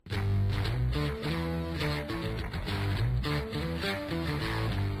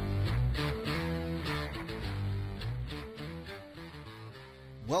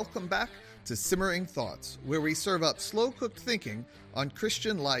Welcome back to Simmering Thoughts, where we serve up slow-cooked thinking on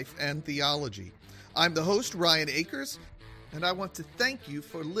Christian life and theology. I'm the host, Ryan Akers, and I want to thank you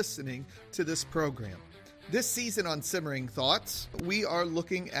for listening to this program. This season on Simmering Thoughts, we are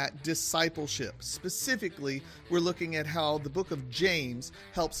looking at discipleship. Specifically, we're looking at how the book of James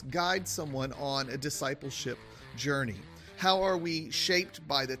helps guide someone on a discipleship journey. How are we shaped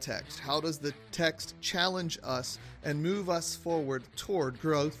by the text? How does the text challenge us and move us forward toward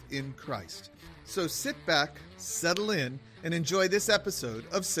growth in Christ? So sit back, settle in, and enjoy this episode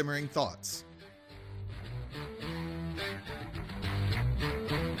of Simmering Thoughts.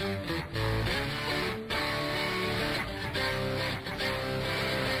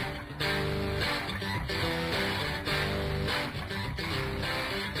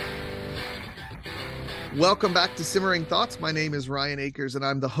 Welcome back to Simmering Thoughts. My name is Ryan Akers, and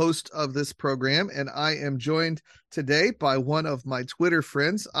I'm the host of this program, and I am joined today by one of my Twitter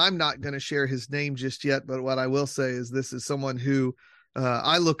friends. I'm not going to share his name just yet, but what I will say is this is someone who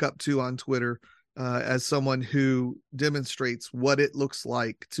I look up to on Twitter as someone who demonstrates what it looks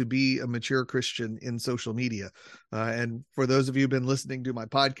like to be a mature Christian in social media. And for those of you who've been listening to my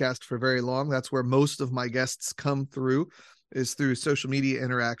podcast for very long, that's where most of my guests come through, is through social media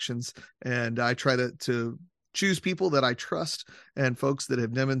interactions. And I try to choose people that I trust and folks that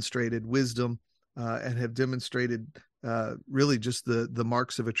have demonstrated wisdom and have demonstrated really just the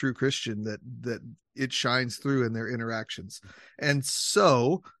marks of a true Christian, that it shines through in their interactions. And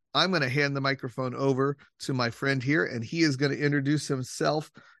so I'm going to hand the microphone over to my friend here, and he is going to introduce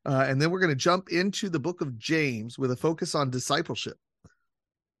himself. And then we're going to jump into the book of James with a focus on discipleship.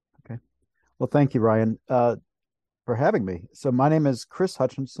 Okay. Well, thank you, Ryan, for having me. So my name is Chris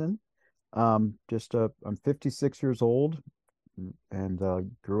Hutchinson. I'm 56 years old and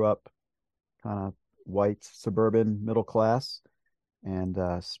grew up kind of white, suburban, middle class, and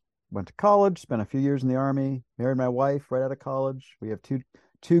went to college, spent a few years in the Army, married my wife right out of college. We have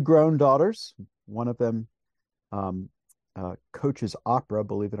two grown daughters. One of them coaches opera,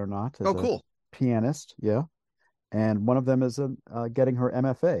 believe it or not, as cool. a pianist. Yeah. And one of them is getting her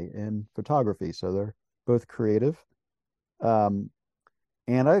MFA in photography. So they're both creative.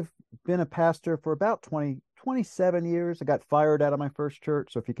 And I've been a pastor for about 27 years. I got fired out of my first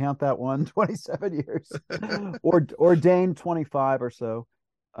church. So if you count that one, 27 years, or ordained 25 or so.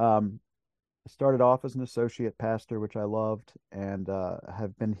 I started off as an associate pastor, which I loved, and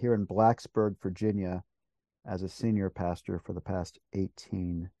have been here in Blacksburg, Virginia as a senior pastor for the past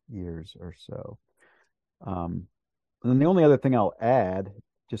 18 years or so. And then the only other thing I'll add,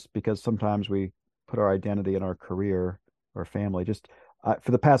 just because sometimes we put our identity in our career or family,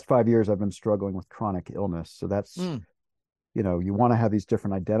 for the past 5 years, I've been struggling with chronic illness. So that's, you want to have these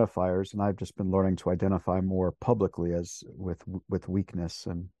different identifiers, and I've just been learning to identify more publicly as with weakness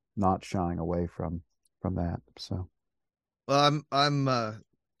and not shying away from that. So, well, I'm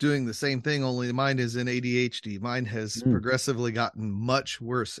doing the same thing, only mine is in ADHD. Mine has progressively gotten much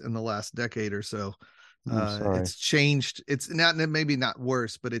worse in the last decade or so. It's changed. It's not, maybe not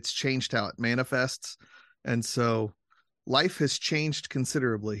worse, but it's changed how it manifests. And so life has changed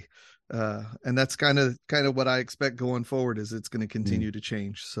considerably. And that's kind of what I expect going forward, is it's going to continue to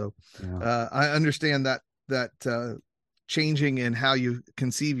change. So I understand that changing in how you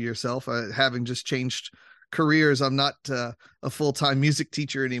conceive yourself, having just changed careers. I'm not a full-time music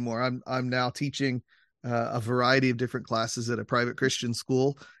teacher anymore. I'm now teaching a variety of different classes at a private Christian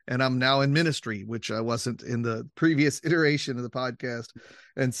school, and I'm now in ministry, which I wasn't in the previous iteration of the podcast.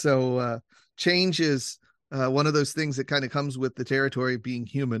 And so change is one of those things that kind of comes with the territory of being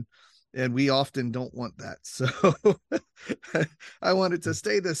human, and we often don't want that. So I wanted to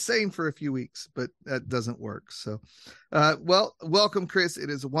stay the same for a few weeks, but that doesn't work. So, well, welcome, Chris. It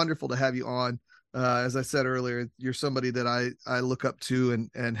is wonderful to have you on. As I said earlier, you're somebody that I look up to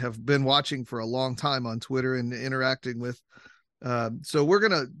and have been watching for a long time on Twitter and interacting with. So we're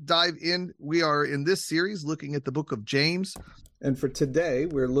going to dive in. We are in this series looking at the book of James. And for today,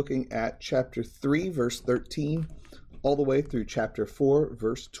 we're looking at chapter 3, verse 13, all the way through chapter 4,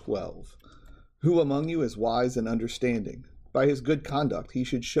 verse 12. Who among you is wise and understanding? By his good conduct, he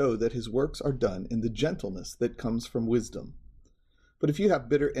should show that his works are done in the gentleness that comes from wisdom. But if you have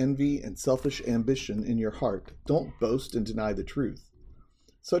bitter envy and selfish ambition in your heart, don't boast and deny the truth.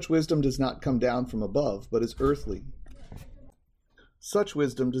 Such wisdom does not come down from above, but is earthly.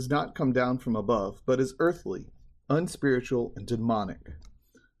 Unspiritual, and demonic.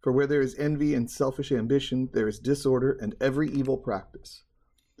 For where there is envy and selfish ambition, there is disorder and every evil practice.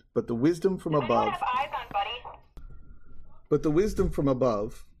 But the wisdom from above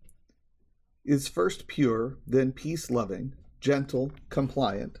is first pure, then peace-loving, gentle,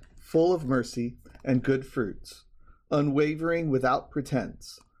 compliant, full of mercy and good fruits, unwavering without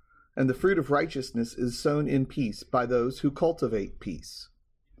pretense. And the fruit of righteousness is sown in peace by those who cultivate peace.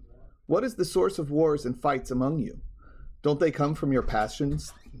 What is the source of wars and fights among you? Don't they come from your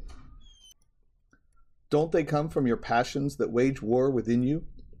passions? Don't they come from your passions that wage war within you?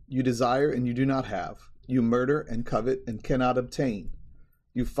 You desire and you do not have. You murder and covet and cannot obtain.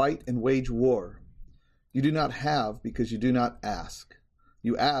 You fight and wage war. You do not have because you do not ask.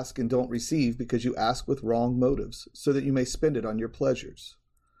 You ask and don't receive because you ask with wrong motives, so that you may spend it on your pleasures.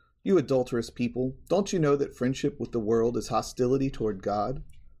 You adulterous people, don't you know that friendship with the world is hostility toward God?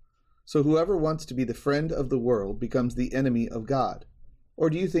 So whoever wants to be the friend of the world becomes the enemy of God. Or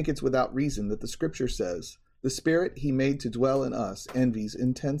do you think it's without reason that the Scripture says, "The Spirit he made to dwell in us envies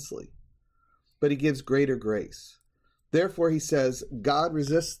intensely"? But he gives greater grace. Therefore he says, God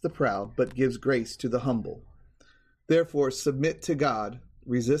resists the proud, but gives grace to the humble. Therefore submit to God,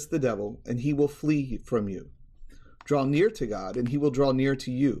 resist the devil, and he will flee from you. Draw near to God, and he will draw near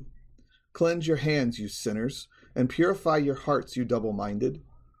to you. Cleanse your hands, you sinners, and purify your hearts, you double-minded.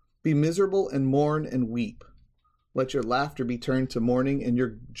 Be miserable and mourn and weep. Let your laughter be turned to mourning and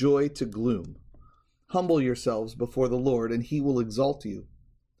your joy to gloom. Humble yourselves before the Lord, and he will exalt you.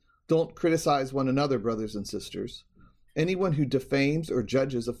 Don't criticize one another, brothers and sisters. Anyone who defames or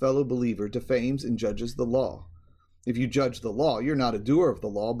judges a fellow believer defames and judges the law. If you judge the law, you're not a doer of the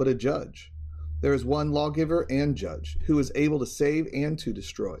law, but a judge. There is one lawgiver and judge, who is able to save and to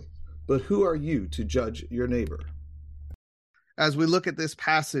destroy. But who are you to judge your neighbor? As we look at this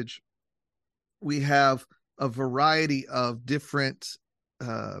passage, we have a variety of different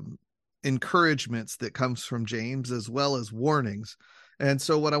encouragements that comes from James, as well as warnings. And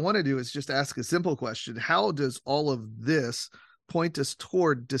so what I want to do is just ask a simple question. How does all of this point us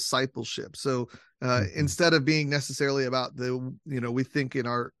toward discipleship? So instead of being necessarily about we think in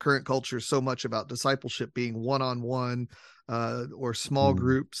our current culture so much about discipleship being one-on-one or small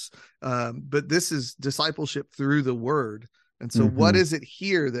groups, but this is discipleship through the word. And so what is it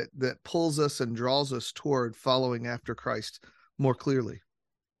here that pulls us and draws us toward following after Christ more clearly?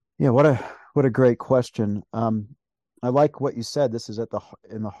 Yeah, what a great question. I like what you said. This is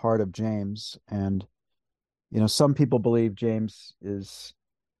in the heart of James, and some people believe James is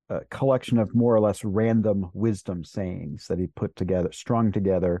a collection of more or less random wisdom sayings that he strung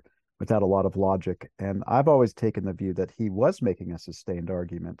together without a lot of logic. And I've always taken the view that he was making a sustained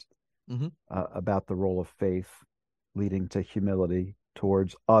argument about the role of faith leading to humility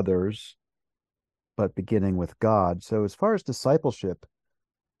towards others, but beginning with God. So as far as discipleship,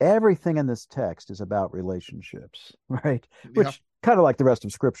 everything in this text is about relationships, right? Which kind of like the rest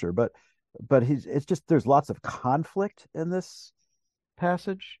of Scripture, but there's lots of conflict in this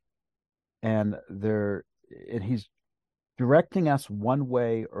passage, and he's directing us one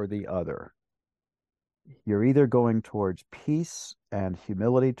way or the other. You're either going towards peace and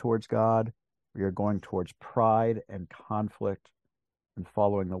humility towards God, or you're going towards pride and conflict and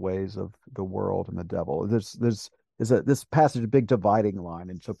following the ways of the world and the devil. This passage a big dividing line,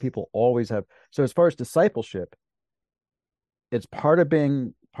 and so people always have. So as far as discipleship, it's part of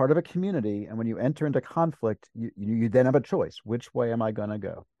being part of a community, and when you enter into conflict, you then have a choice. Which way am I going to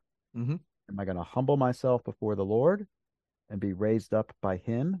go? Am I going to humble myself before the Lord and be raised up by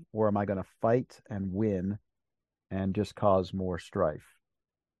him, or am I going to fight and win and just cause more strife?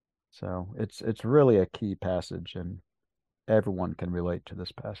 So it's really a key passage, and everyone can relate to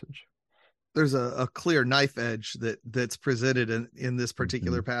this passage. There's a clear knife edge that's presented in this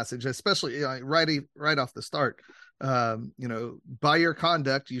particular passage, especially right off the start. By your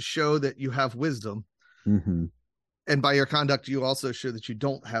conduct, you show that you have wisdom. And by your conduct, you also show that you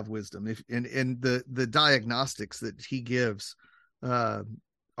don't have wisdom. And the diagnostics that he gives are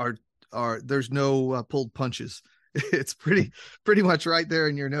there's no pulled punches. It's pretty much right there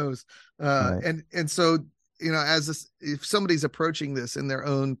in your nose. Right. And so, if somebody's approaching this in their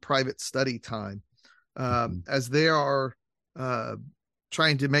own private study time, as they are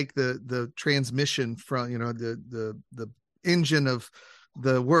trying to make the transmission from, the engine of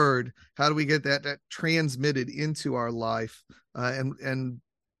the word, how do we get that transmitted into our life? And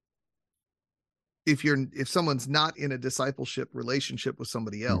if someone's not in a discipleship relationship with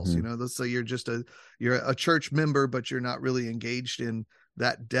somebody else, let's say you're a church member, but you're not really engaged in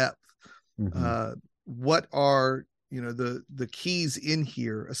that depth. What are the keys in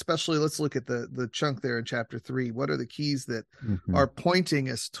here? Especially, let's look at the chunk there in chapter 3. What are the keys that are pointing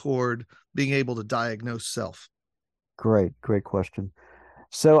us toward being able to diagnose self? Great question.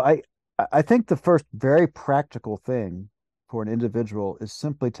 So I think the first very practical thing for an individual is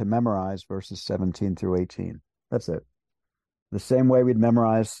simply to memorize verses 17 through 18. That's it. The same way we'd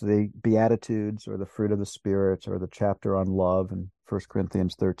memorize the Beatitudes or the fruit of the Spirit or the chapter on love in 1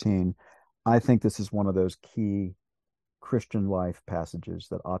 Corinthians 13, I think this is one of those key Christian life passages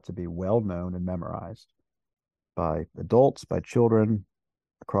that ought to be well known and memorized by adults, by children,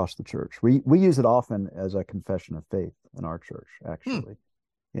 across the church. We use it often as a confession of faith in our church, actually.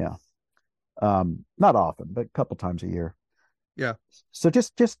 Yeah. Not often, but a couple times a year. Yeah. So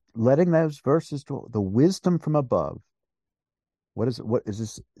just letting those verses, the wisdom from above. What is it? What is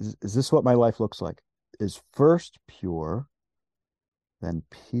this? Is this what my life looks like? Is first pure, then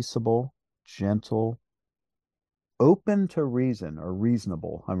peaceable, gentle, open to reason or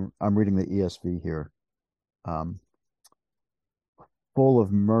reasonable. I'm reading the ESV here. Full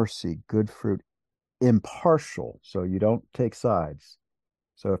of mercy, good fruit, impartial. So you don't take sides.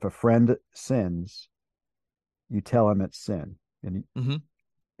 So if a friend sins, you tell him it's sin, and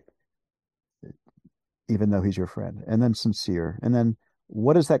even though he's your friend, and then sincere, and then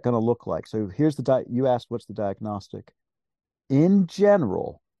what is that going to look like? So here's you asked, what's the diagnostic? In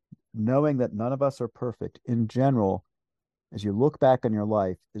general, knowing that none of us are perfect, in general, as you look back on your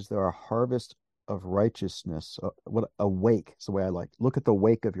life, is there a harvest of righteousness? What a wake is the way I like. Look at the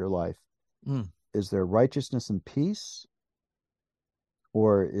wake of your life. Is there righteousness and peace,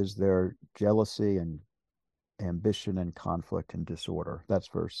 or is there jealousy and ambition and conflict and disorder? That's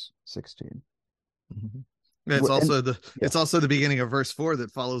verse 16. It's also the beginning of verse 4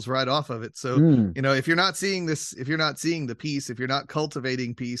 that follows right off of it. So, if you're not seeing this, if you're not seeing the peace, if you're not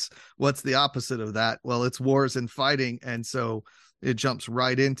cultivating peace, what's the opposite of that? Well, it's wars and fighting. And so it jumps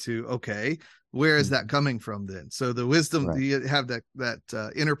right into, okay, where is that coming from then? So the wisdom, you have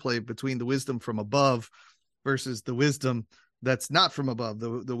that interplay between the wisdom from above versus the wisdom that's not from above,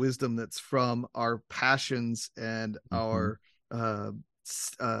 the wisdom that's from our passions and our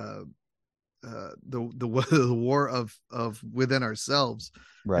the war of within ourselves.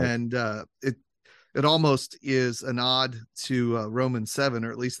 And it almost is a nod to Romans 7,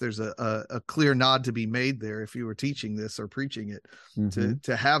 or at least there's a clear nod to be made there if you were teaching this or preaching it,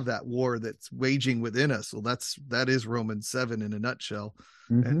 to have that war that's waging within us. Well, that is Romans 7 in a nutshell.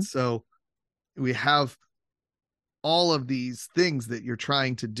 And so we have all of these things that you're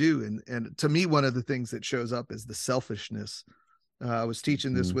trying to do, and to me, one of the things that shows up is the selfishness. I was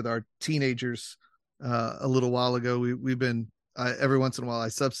teaching this with our teenagers a little while ago. We've been every once in a while I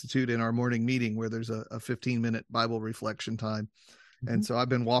substitute in our morning meeting where there's a 15-minute Bible reflection time. And so I've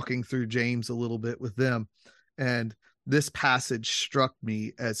been walking through James a little bit with them. And this passage struck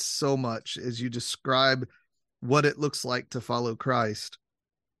me as so much as you describe what it looks like to follow Christ.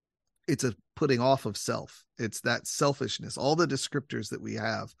 It's a putting off of self. It's that selfishness. All the descriptors that we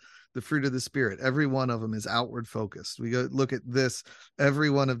have, the fruit of the Spirit, every one of them is outward focused. We go look at this. Every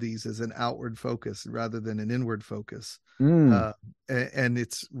one of these is an outward focus rather than an inward focus. And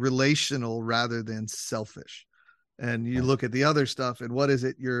it's relational rather than selfish. And you look at the other stuff, and what is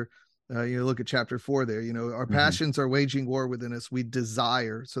it? You look at chapter 4 there, our passions are waging war within us. We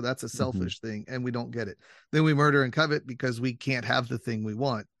desire. So that's a selfish thing, and we don't get it. Then we murder and covet because we can't have the thing we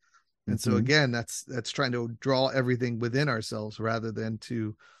want. And so again, that's trying to draw everything within ourselves rather than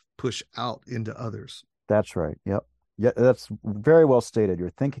to push out into others. That's right. Yep. Yeah, that's very well stated. You're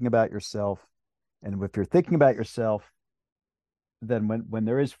thinking about yourself. And if you're thinking about yourself, then when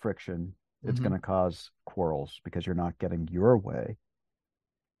there is friction, it's going to cause quarrels because you're not getting your way.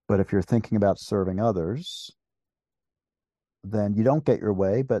 But if you're thinking about serving others, then you don't get your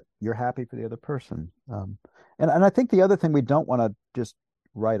way, but you're happy for the other person. And I think the other thing we don't want to just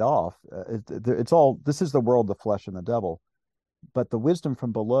write off, this is the world, the flesh, and the devil. But the wisdom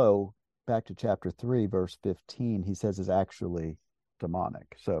from below, back to chapter 3, verse 15, he says is actually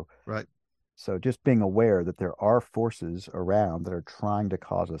demonic. So just being aware that there are forces around that are trying to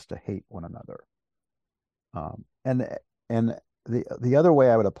cause us to hate one another. And the other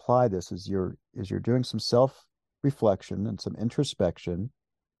way I would apply this is you're doing some self-reflection and some introspection,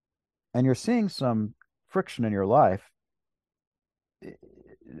 and you're seeing some friction in your life.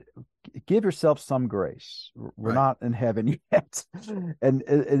 Give yourself some grace. We're not in heaven yet.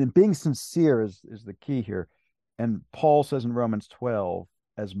 And being sincere is the key here. And Paul says in Romans 12,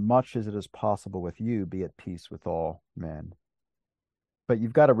 as much as it is possible with you, be at peace with all men. But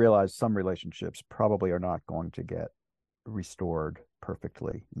you've got to realize some relationships probably are not going to get restored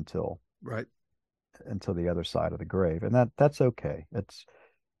perfectly until the other side of the grave. And that's okay.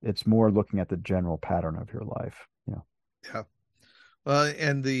 It's more looking at the general pattern of your life. Yeah.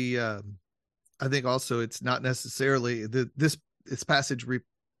 And I think also it's not necessarily this passage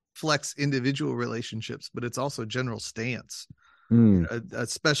reflects individual relationships, but it's also general stance.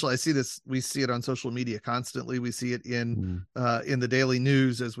 Especially, we see it on social media constantly. We see it in the daily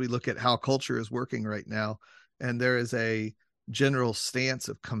news as we look at how culture is working right now. And there is a general stance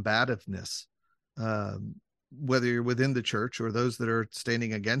of combativeness, whether you're within the church or those that are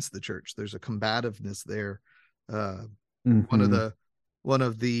standing against the church. There's a combativeness there. One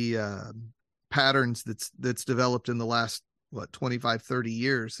of the patterns that's developed in the last 25, 30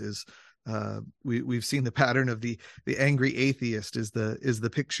 years is we've seen the pattern of the angry atheist is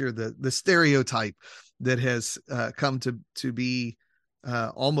the picture, the stereotype that has come to be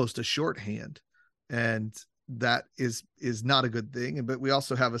almost a shorthand, and that is not a good thing. But we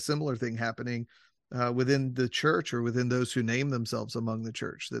also have a similar thing happening within the church or within those who name themselves among the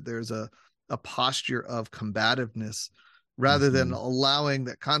church, that there's a posture of combativeness rather than allowing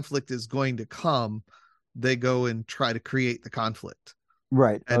that conflict is going to come. They go and try to create the conflict.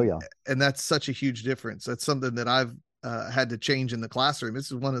 Right. And that's such a huge difference. That's something that I've had to change in the classroom.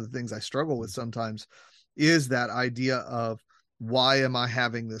 This is one of the things I struggle with sometimes, is that idea of, why am I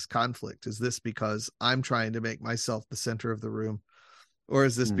having this conflict? Is this because I'm trying to make myself the center of the room? Or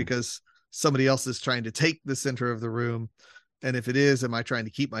is this because somebody else is trying to take the center of the room? And if it is, am I trying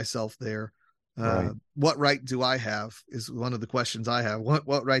to keep myself there? Right. What right do I have is one of the questions I have.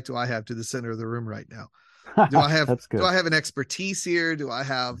 What right do I have to the center of the room right now? Do I have an expertise here? Do I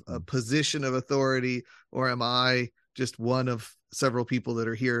have a position of authority, or am I just one of several people that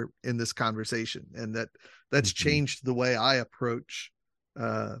are here in this conversation? And that's changed the way I approach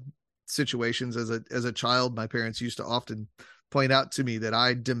situations. As a child, my parents used to often point out to me that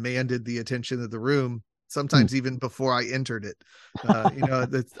I demanded the attention of the room, sometimes even before I entered it.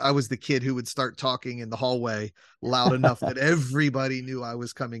 That I was the kid who would start talking in the hallway loud enough that everybody knew I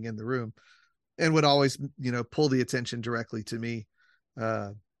was coming in the room, and would always, pull the attention directly to me.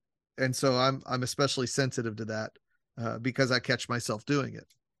 And so I'm especially sensitive to that because I catch myself doing it.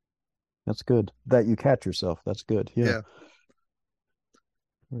 That's good that you catch yourself. That's good. Yeah.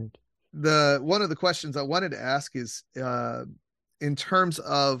 Right. One of the questions I wanted to ask is in terms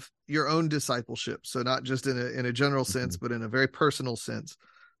of your own discipleship. So not just in a general sense, but in a very personal sense.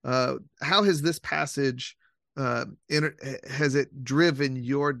 How has this passage has it driven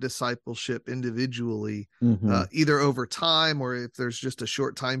your discipleship individually, either over time, or if there's just a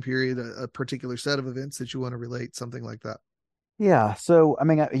short time period, a particular set of events that you want to relate, something like that? Yeah. So, I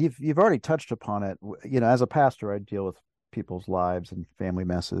mean, you've already touched upon it. As a pastor, I deal with people's lives and family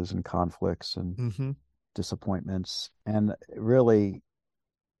messes and conflicts and disappointments. And really,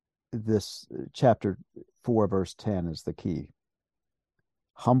 this chapter 4, verse 10 is the key.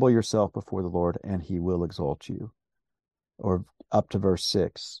 Humble yourself before the Lord, and he will exalt you. Or up to verse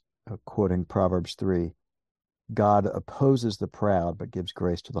 6, quoting Proverbs 3, God opposes the proud, but gives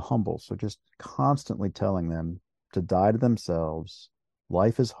grace to the humble. So just constantly telling them to die to themselves.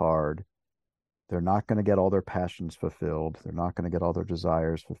 Life is hard. They're not going to get all their passions fulfilled. They're not going to get all their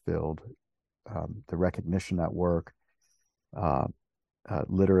desires fulfilled. The recognition at work,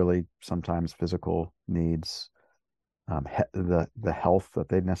 literally sometimes physical needs, the health that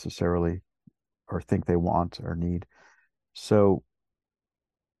they necessarily or think they want or need. So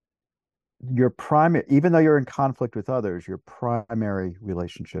even though you're in conflict with others, your primary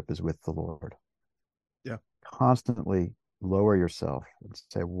relationship is with the Lord. Yeah. Constantly lower yourself and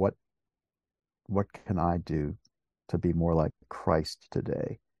say, what can I do to be more like Christ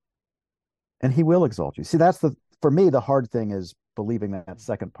today? And he will exalt you. See, for me, the hard thing is believing that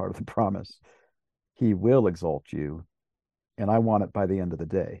second part of the promise. He will exalt you. And I want it by the end of the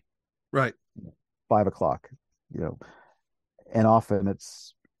day. Right. 5:00, and often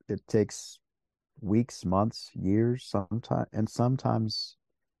it takes weeks, months, years, sometimes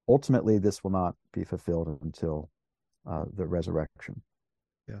ultimately this will not be fulfilled until the resurrection.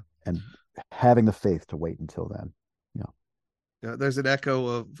 Yeah. And having the faith to wait until then. Yeah, there's an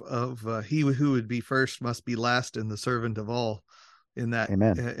echo of he who would be first must be last and the servant of all in that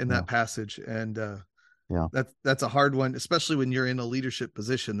that passage. And that's a hard one, especially when you're in a leadership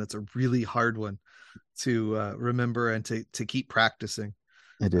position. That's a really hard one to remember and to keep practicing.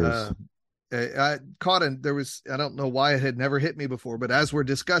 It is. I caught I don't know why it had never hit me before, but as we're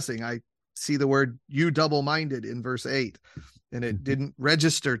discussing, I see the word "you double-minded" in verse 8. And it didn't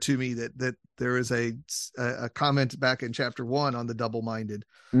register to me that there is a comment back in chapter 1 on the double-minded,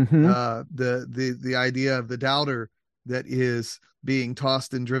 the idea of the doubter that is being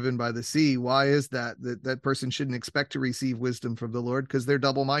tossed and driven by the sea. Why is that person shouldn't expect to receive wisdom from the Lord? Because they're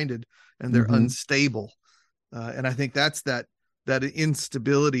double-minded and they're unstable. And I think that's that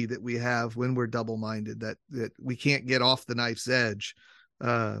instability that we have when we're double-minded, that we can't get off the knife's edge.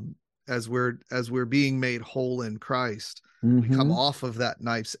 as we're being made whole in Christ, we come off of that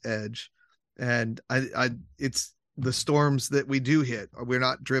knife's edge. And it's the storms that we do hit, we're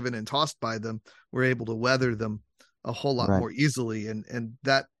not driven and tossed by them. We're able to weather them a whole lot more easily. And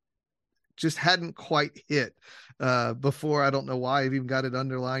that just hadn't quite hit before. I don't know why I've even got it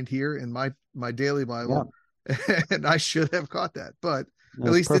underlined here in my daily Bible. And I should have caught that, but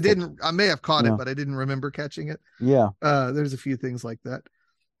at least it didn't. I may have caught it, but I didn't remember catching it. There's a few things like that.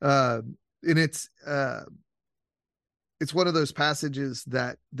 And it's one of those passages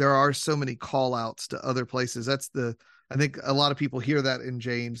that there are so many call outs to other places. I think a lot of people hear that in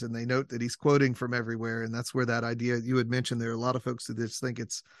James and they note that he's quoting from everywhere. And that's where that idea you had mentioned, there are a lot of folks that just think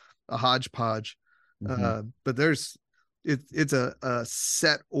it's a hodgepodge. But it's a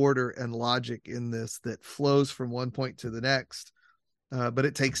set order and logic in this that flows from one point to the next. But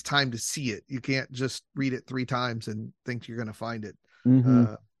it takes time to see it. You can't just read it 3 times and think you're going to find it.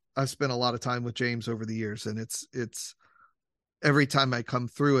 I've spent a lot of time with James over the years, and it's every time I come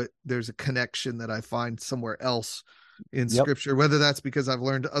through it, there's a connection that I find somewhere else in scripture, whether that's because I've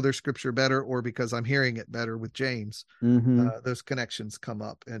learned other scripture better or because I'm hearing it better with James. Those connections come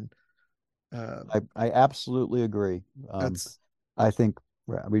up. And I absolutely agree. I think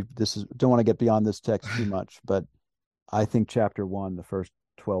don't want to get beyond this text too much, but I think chapter 1, the first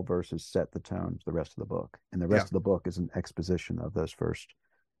 12 verses set the tone for the rest of the book, and the rest of the book is an exposition of those first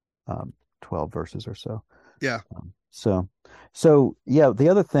 12 verses or so. So the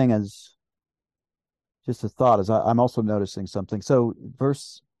other thing is just a thought is I'm also noticing something. So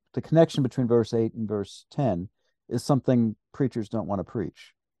the connection between verse 8 and verse 10 is something preachers don't want to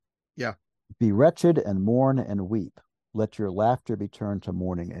preach. Be wretched and mourn and weep. Let your laughter be turned to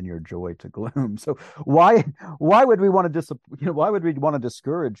mourning and your joy to gloom. So why would we want to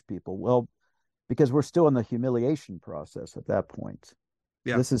discourage people? Well, because we're still in the humiliation process at that point.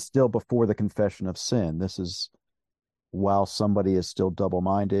 This is still before the confession of sin. This is while somebody is still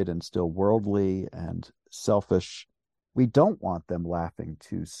double-minded and still worldly and selfish. We don't want them laughing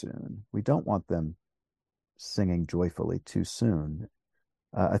too soon. We don't want them singing joyfully too soon.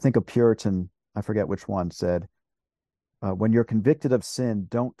 I think a Puritan, I forget which one, said, when you're convicted of sin,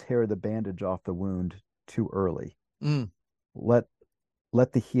 don't tear the bandage off the wound too early. Let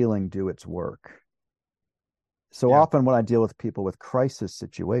the healing do its work. So often when I deal with people with crisis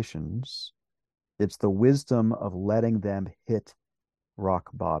situations, it's the wisdom of letting them hit rock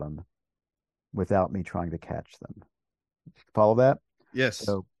bottom without me trying to catch them. Follow that? Yes.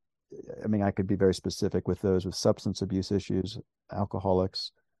 So, I mean, I could be very specific with those with substance abuse issues,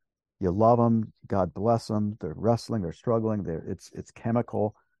 alcoholics. You love them, God bless them. They're wrestling, they're struggling. It's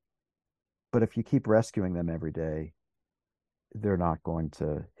chemical. But if you keep rescuing them every day, they're not going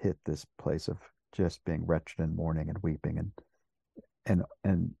to hit this place of just being wretched and mourning and weeping and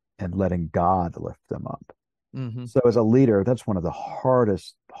letting God lift them up. So as a leader, that's one of the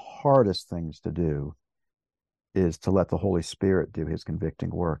hardest things to do, is to let the Holy Spirit do his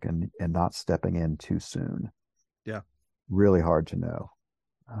convicting work and not stepping in too soon. Really hard to know.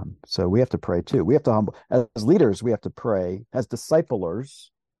 So we have to pray too. We have to humble as leaders. We have to pray as disciplers.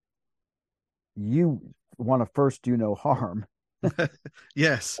 You want to first do no harm.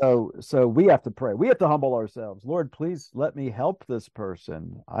 Yes. So we have to pray. We have to humble ourselves. Lord, please let me help this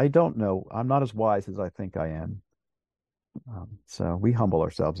person. I don't know. I'm not as wise as I think I am. So we humble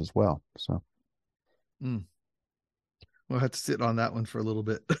ourselves as well. So we'll have to sit on that one for a little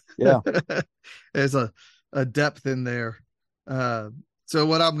bit. There's a depth in there. So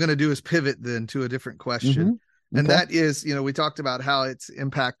what I'm going to do is pivot then to a different question. And that is, we talked about how it's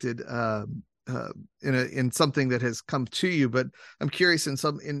impacted in something that has come to you, but I'm curious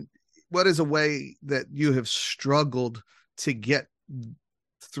in what is a way that you have struggled to get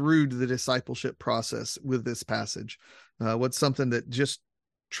through the discipleship process with this passage? What's something that just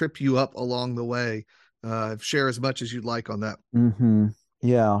tripped you up along the way? Share as much as you'd like on that.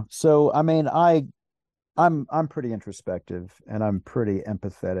 Yeah. So, I mean, I'm pretty introspective and I'm pretty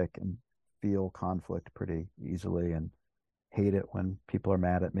empathetic and feel conflict pretty easily and hate it when people are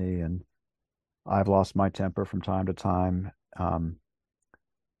mad at me. And I've lost my temper from time to time.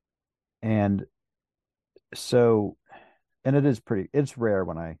 And so, and it's rare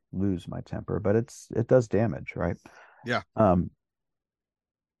when I lose my temper, but it does damage, right? And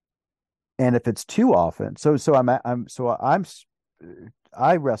if it's too often,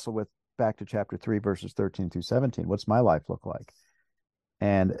 I wrestle with back to chapter 3, verses 13 through 17. What's my life look like?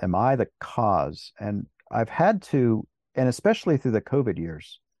 And am I the cause? And I've had to, and especially through the COVID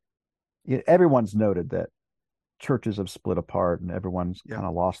years, everyone's noted that churches have split apart and everyone's kind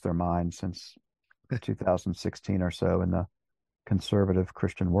of lost their mind since 2016 or so in the conservative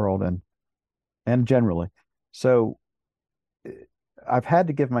Christian world and generally. So I've had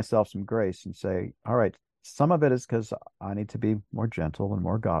to give myself some grace and say, all right, some of it is because I need to be more gentle and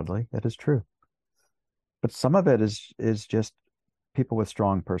more godly. That is true. But some of it is just people with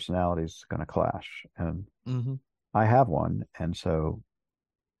strong personalities going to clash. And I have one. And so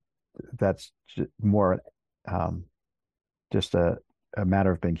that's more just a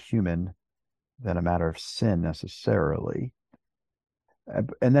matter of being human than a matter of sin necessarily.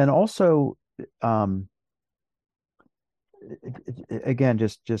 And then also, again,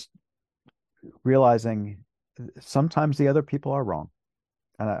 just realizing sometimes the other people are wrong.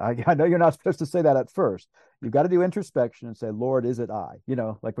 And I know you're not supposed to say that at first. You've got to do introspection and say, Lord, is it I?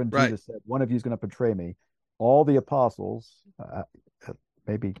 Like when Jesus said, one of you is going to betray me. All the apostles,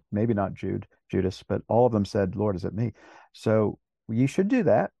 maybe not Judas, but all of them said, Lord, is it me? So you should do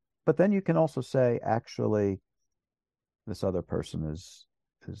that. But then you can also say, actually, this other person is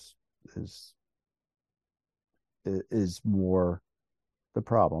more the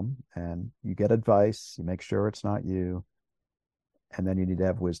problem, and you get advice, you make sure it's not you, and then you need to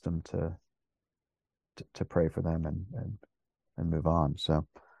have wisdom to pray for them and move on. So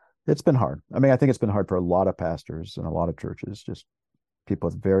it's been hard. I mean, I think it's been hard for a lot of pastors and a lot of churches, just people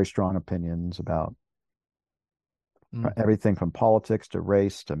with very strong opinions about everything from politics to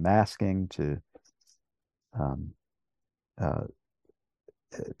race to masking to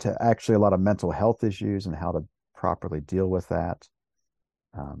actually a lot of mental health issues and how to properly deal with that.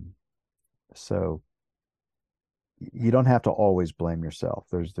 So you don't have to always blame yourself.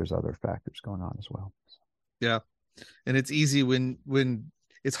 There's other factors going on as well. Yeah. And it's easy when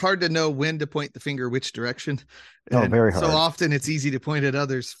it's hard to know when to point the finger which direction. And very hard. So often it's easy to point at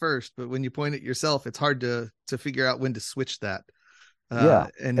others first, but when you point at yourself, it's hard to figure out when to switch that.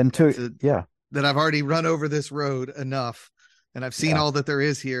 That I've already run over this road enough, and I've seen all that there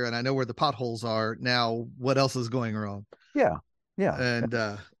is here, and I know where the potholes are. Now, what else is going wrong? Yeah. And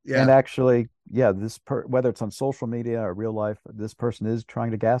actually, whether it's on social media or real life, this person is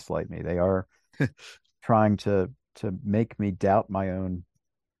trying to gaslight me. They are trying to make me doubt my own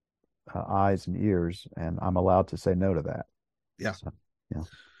eyes and ears, and I'm allowed to say no to that. Yeah. So, yeah.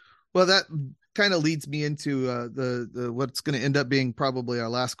 Well, that kind of leads me into the what's going to end up being probably our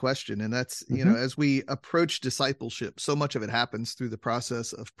last question, and that's as we approach discipleship, so much of it happens through the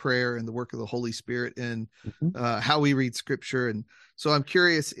process of prayer and the work of the Holy Spirit and how we read Scripture. And so I'm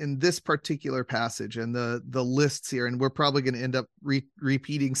curious in this particular passage and the lists here, and we're probably going to end up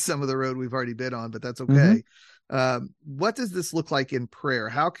repeating some of the road we've already been on, but that's okay. What does this look like in prayer?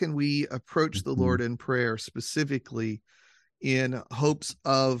 How can we approach the Lord in prayer, specifically in hopes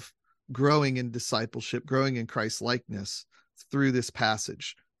of growing in discipleship, growing in Christ likeness through this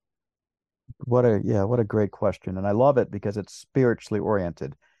passage? What a great question. And I love it because it's spiritually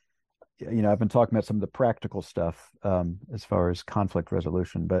oriented. I've been talking about some of the practical stuff as far as conflict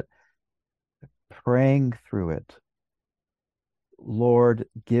resolution, but praying through it, Lord,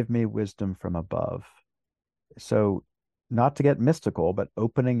 give me wisdom from above. So not to get mystical, but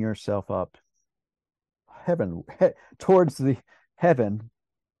opening yourself up towards the heaven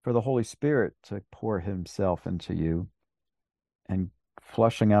for the Holy Spirit to pour himself into you and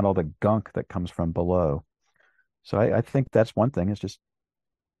flushing out all the gunk that comes from below. So I think that's one thing, is just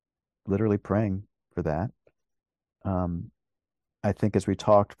literally praying for that. I think as we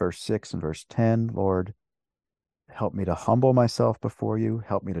talked, verse 6 and verse 10, Lord, help me to humble myself before you.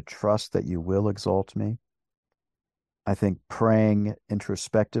 Help me to trust that you will exalt me. I think praying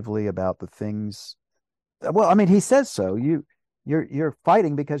introspectively about the things. Well, I mean, he says so. You're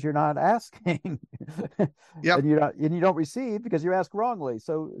fighting because you're not asking. Yep. And you don't receive because you ask wrongly.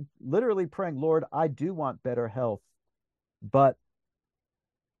 So literally praying, Lord, I do want better health, but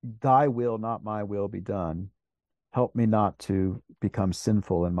thy will, not my will, be done. Help me not to become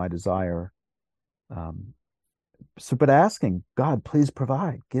sinful in my desire. But asking, God, please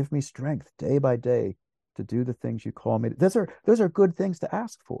provide. Give me strength day by day to do the things you call me. Those are good things to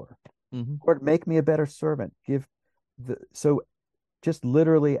ask for. Lord, make me a better servant. So just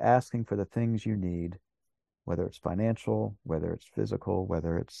literally asking for the things you need, whether it's financial, whether it's physical,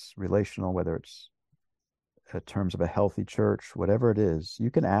 whether it's relational, whether it's in terms of a healthy church, whatever it is, you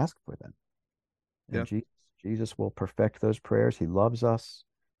can ask for them. And Jesus will perfect those prayers. He loves us.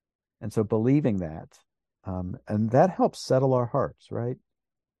 And so believing that, and that helps settle our hearts, right?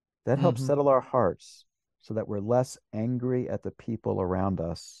 That helps settle our hearts so that we're less angry at the people around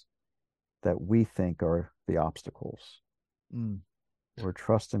us that we think are the obstacles. We're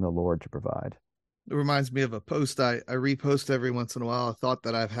trusting the Lord to provide. It reminds me of a post I repost every once in a while, a thought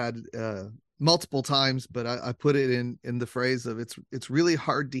that I've had multiple times, but I put it in the phrase of it's really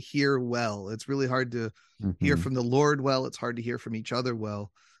hard to hear well. It's really hard to hear from the Lord well. It's hard to hear from each other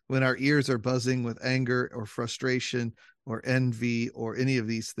well when our ears are buzzing with anger or frustration or envy or any of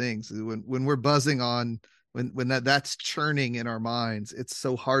these things. When we're buzzing on, when that's churning in our minds, it's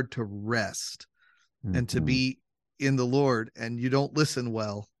so hard to rest and to be in the Lord, and you don't listen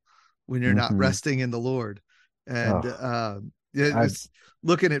well when you're not resting in the Lord. And it's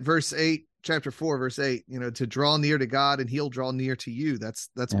looking at verse 8, chapter 4, verse 8, to draw near to God and he'll draw near to you. That's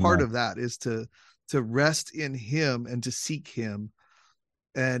Amen. Part of that is to rest in him and to seek him.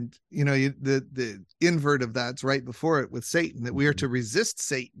 And, the invert of that's right before it with Satan, that we are to resist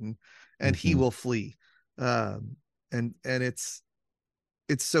Satan and he will flee. And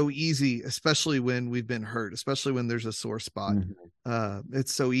it's so easy, especially when we've been hurt, especially when there's a sore spot.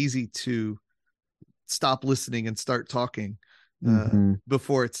 It's so easy to stop listening and start talking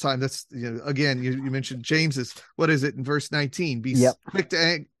before it's time. That's, again, you mentioned James's, what is it in verse 19? Be quick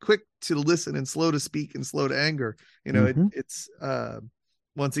to listen and slow to speak and slow to anger. It's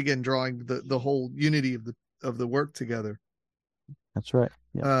once again drawing the whole unity of the work together. That's right.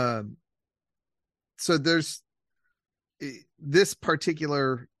 So there's this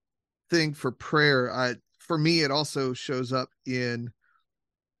particular thing for prayer. For me, it also shows up in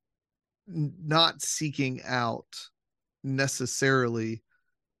not seeking out necessarily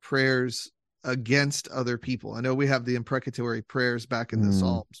prayers against other people. I know we have the imprecatory prayers back in the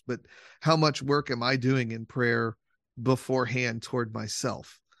Psalms, but how much work am I doing in prayer beforehand toward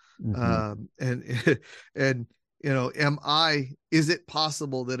myself? Is it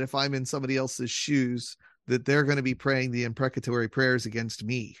possible that if I'm in somebody else's shoes, that they're going to be praying the imprecatory prayers against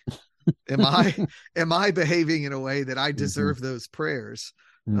me? Am I behaving in a way that I deserve those prayers?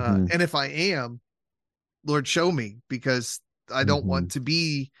 And if I am, Lord, show me, because I don't want to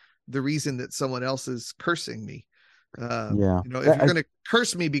be the reason that someone else is cursing me. If you're going to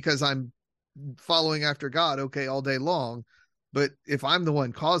curse me because I'm following after God, okay, all day long. But if I'm the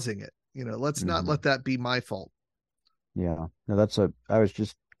one causing it, let's not let that be my fault. Yeah. No, I was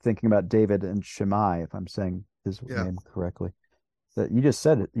just thinking about David and Shimei, if I'm saying his name correctly. That you just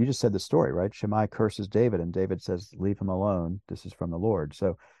said it. You just said the story, right? Shimei curses David, and David says, "Leave him alone. This is from the Lord."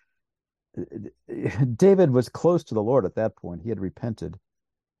 So David was close to the Lord at that point. He had repented,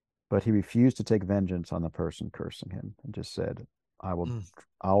 but he refused to take vengeance on the person cursing him, and just said, I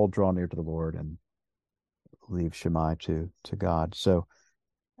will draw near to the Lord and leave Shimei to God. So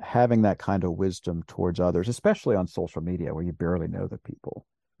having that kind of wisdom towards others, especially on social media where you barely know the people,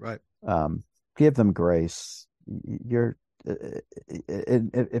 right? Give them grace. If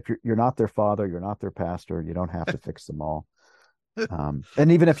you're not their father, you're not their pastor, you don't have to fix them all.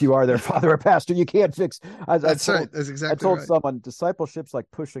 And even if you are their father or pastor, you can't fix. That's right. That's exactly. I told someone discipleship's like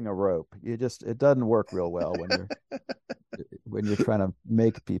pushing a rope. It doesn't work real well when you're trying to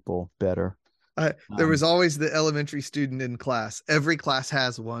make people better. There was always the elementary student in class. Every class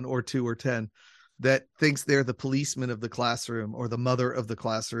has one or two or 10 that thinks they're the policeman of the classroom or the mother of the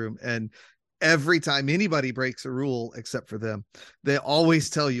classroom. And every time anybody breaks a rule except for them, they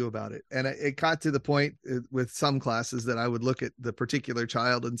always tell you about it. And it got to the point with some classes that I would look at the particular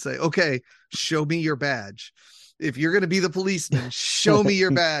child and say, okay, show me your badge. If you're going to be the policeman, show me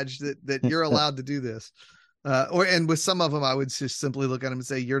your badge that you're allowed to do this. And with some of them, I would just simply look at them and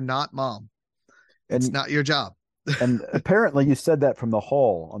say, you're not mom. It's not your job. And apparently you said that from the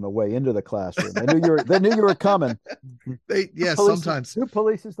hall on the way into the classroom. They knew you were coming. Sometimes. Who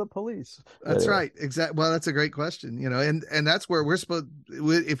polices the police? That's right. Exactly. Well, that's a great question, and that's where we're supposed,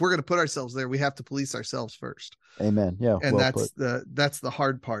 if we're going to put ourselves there, we have to police ourselves first. Amen. Yeah. And that's the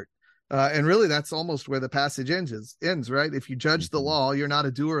hard part. And really that's almost where the passage ends, right? If you judge the law, you're not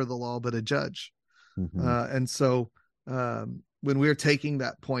a doer of the law, but a judge. And so when we're taking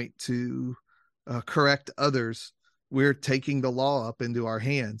that point to correct others, we're taking the law up into our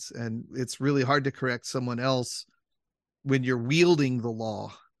hands, and it's really hard to correct someone else when you're wielding the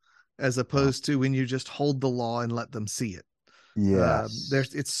law, as opposed to when you just hold the law and let them see it.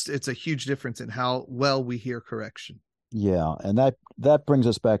 It's a huge difference in how well we hear correction. Yeah, and that brings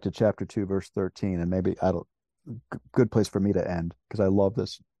us back to chapter 2, verse 13, and maybe good place for me to end, because I love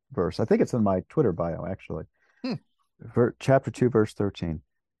this verse. I think it's in my Twitter bio, actually. Chapter 2, verse 13.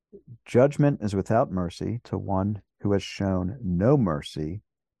 Judgment is without mercy to one who has shown no mercy.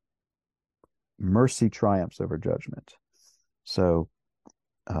 Mercy triumphs over judgment. So,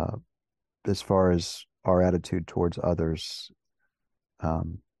 as far as our attitude towards others,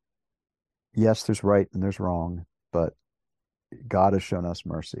 yes, there's right and there's wrong, but God has shown us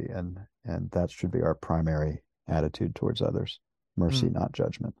mercy, and that should be our primary attitude towards others. Mercy, not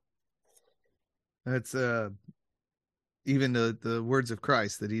judgment. That's even the words of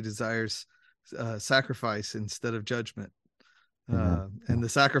Christ, that he desires sacrifice instead of judgment. And the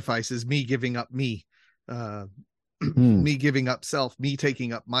sacrifice is me giving up me, me giving up self, me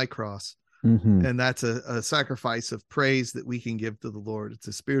taking up my cross. And that's a sacrifice of praise that we can give to the Lord. It's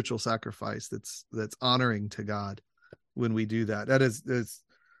a spiritual sacrifice that's honoring to God when we do that. There's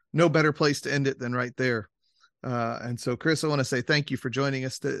no better place to end it than right there. And so, Chris, I want to say thank you for joining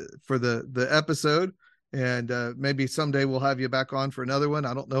us for the episode. And maybe someday we'll have you back on for another one.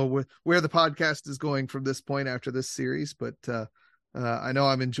 I don't know where the podcast is going from this point after this series, but I know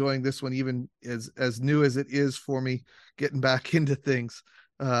I'm enjoying this one, even as new as it is for me, getting back into things.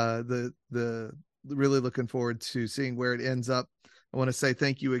 The really looking forward to seeing where it ends up. I want to say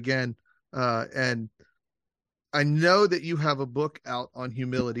thank you again. And I know that you have a book out on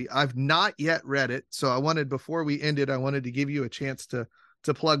humility. I've not yet read it. So before we ended, I wanted to give you a chance to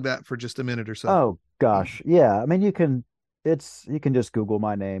plug that for just a minute or so. Oh gosh. Yeah. I mean, you can just Google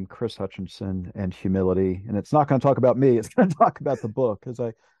my name, Chris Hutchinson, and humility. And it's not going to talk about me. It's going to talk about the book. As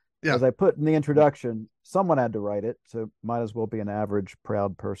I put in the introduction, someone had to write it. So might as well be an average,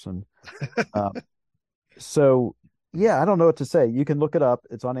 proud person. So yeah, I don't know what to say. You can look it up.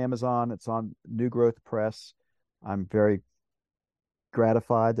 It's on Amazon. It's on New Growth Press. I'm very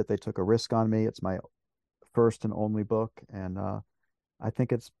gratified that they took a risk on me. It's my first and only book, and I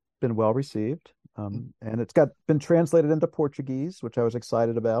think it's been well received. And it's been translated into Portuguese, which I was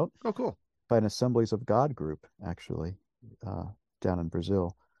excited about. Oh, cool! By an Assemblies of God group, actually, down in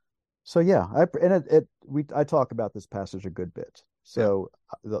Brazil. So yeah, I talk about this passage a good bit. So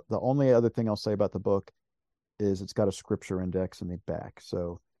the only other thing I'll say about the book is it's got a scripture index in the back.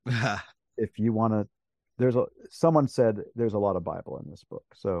 So if you want to. Someone said there's a lot of Bible in this book,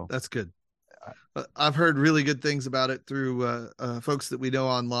 so that's good. I've heard really good things about it through folks that we know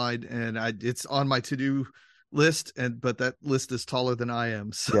online, and it's on my to-do list, but that list is taller than I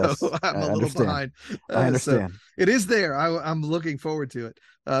am, so yes, I'm a little behind. I understand. So it is there. I'm looking forward to it,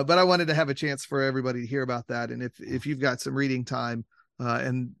 but I wanted to have a chance for everybody to hear about that. And if you've got some reading time,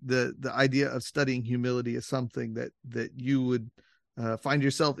 and the idea of studying humility is something that you would find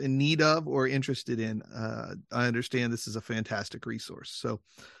yourself in need of or interested in, I understand this is a fantastic resource. So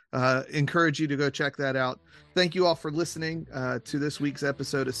encourage you to go check that out. Thank you all for listening to this week's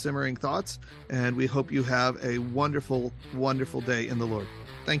episode of Simmering Thoughts, and we hope you have a wonderful, wonderful day in the Lord.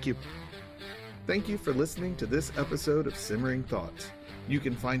 Thank you. Thank you for listening to this episode of Simmering Thoughts. You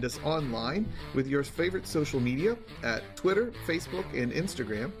can find us online with your favorite social media at Twitter, Facebook, and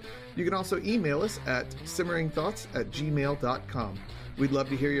Instagram. You can also email us at simmeringthoughts@gmail.com. We'd love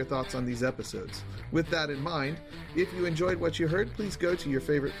to hear your thoughts on these episodes. With that in mind, if you enjoyed what you heard, please go to your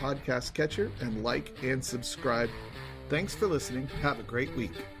favorite podcast catcher and like and subscribe. Thanks for listening. Have a great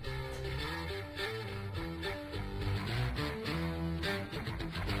week.